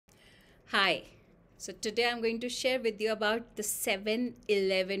Hi. So today I'm going to share with you about the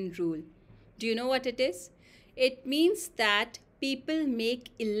 7-11 rule. Do you know what it is? It means that people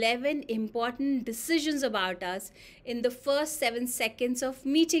make 11 important decisions about us in the first 7 seconds of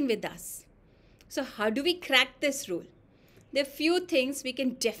meeting with us. So how do we crack this rule? There are few things we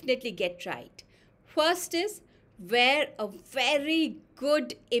can definitely get right. First is wear a very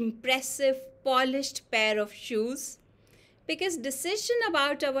good, impressive, polished pair of shoes, because decision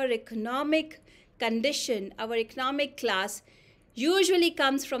about our economic condition, our economic class, usually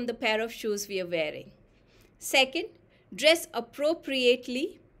comes from the pair of shoes we are wearing. Second, dress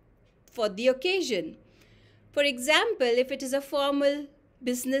appropriately for the occasion. For example, if it is a formal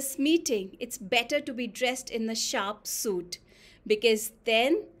business meeting, it's better to be dressed in a sharp suit, because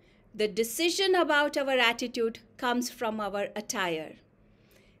then the decision about our attitude comes from our attire.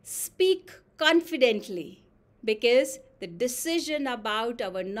 Speak confidently, because the decision about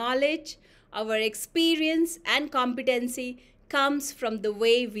our knowledge, our experience, and competency comes from the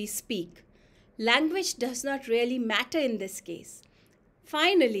way we speak. Language does not really matter in this case.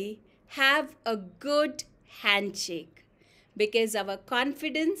 Finally, have a good handshake, because our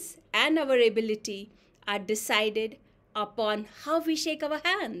confidence and our ability are decided upon how we shake our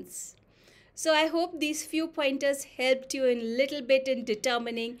hands. So I hope these few pointers helped you in little bit in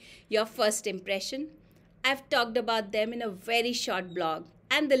determining your first impression. I've talked about them in a very short blog,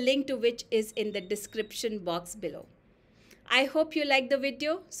 and the link to which is in the description box below. I hope you liked the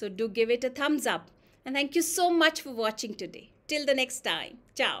video, so do give it a thumbs up. And thank you so much for watching today. Till the next time.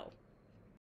 Ciao.